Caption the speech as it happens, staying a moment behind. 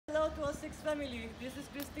Hello, Six Family. This is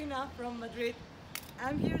Christina from Madrid.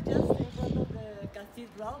 I'm here just in front of the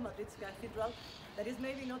cathedral, Madrid's cathedral, that is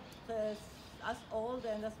maybe not as old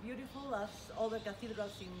and as beautiful as other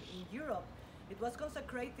cathedrals in Europe. It was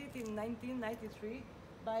consecrated in 1993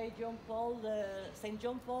 by Saint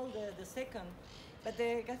John Paul II. But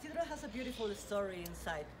the cathedral has a beautiful story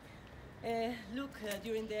inside.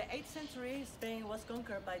 During the 8th century, Spain was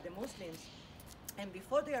conquered by the Muslims. And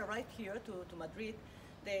before they arrived here to Madrid,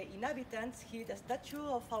 the inhabitants hid a statue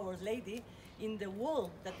of Our Lady in the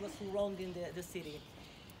wall that was surrounding the city.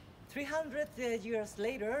 300 years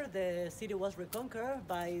later, the city was reconquered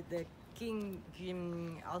by the King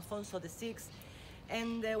Alfonso VI.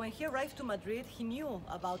 And when he arrived to Madrid, he knew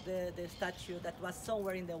about the statue that was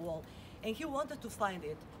somewhere in the wall, and he wanted to find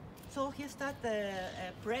it. So he started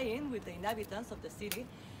praying with the inhabitants of the city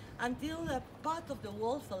until a part of the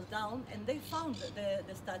wall fell down, and they found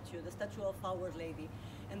the statue of Our Lady.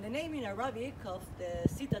 And the name in Arabic of the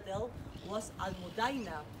citadel was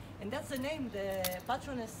Almudaina. And that's the name the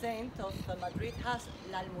patroness saint of Madrid has,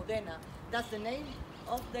 La Almudena. That's the name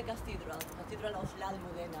of the Cathedral of La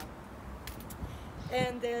Almudena.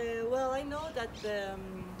 And well, I know that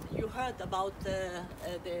you heard about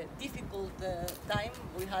the difficult time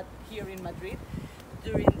we had here in Madrid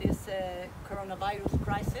during this coronavirus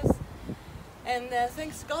crisis. And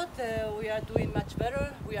thanks God, we are doing much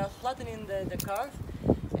better. We are flattening the curve.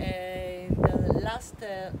 In the last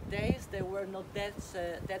days, there were no deaths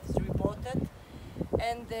reported.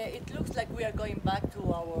 And it looks like we are going back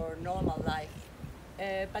to our normal life.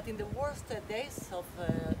 But in the worst days of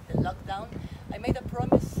the lockdown, I made a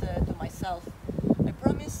promise to myself. I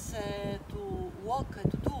promised to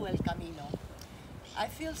do El Camino. I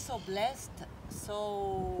feel so blessed,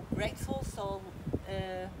 so grateful, so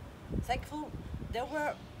thankful. There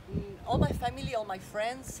were all my family, all my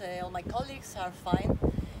friends, all my colleagues are fine,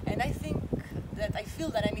 and I feel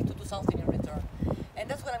that I need to do something in return, and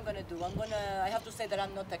that's what I'm gonna do. I have to say that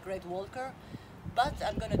I'm not a great walker, but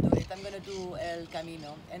I'm gonna do it. I'm gonna do El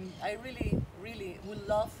Camino, and I really, really would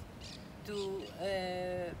love to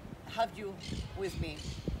have you with me.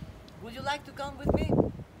 Would you like to come with me?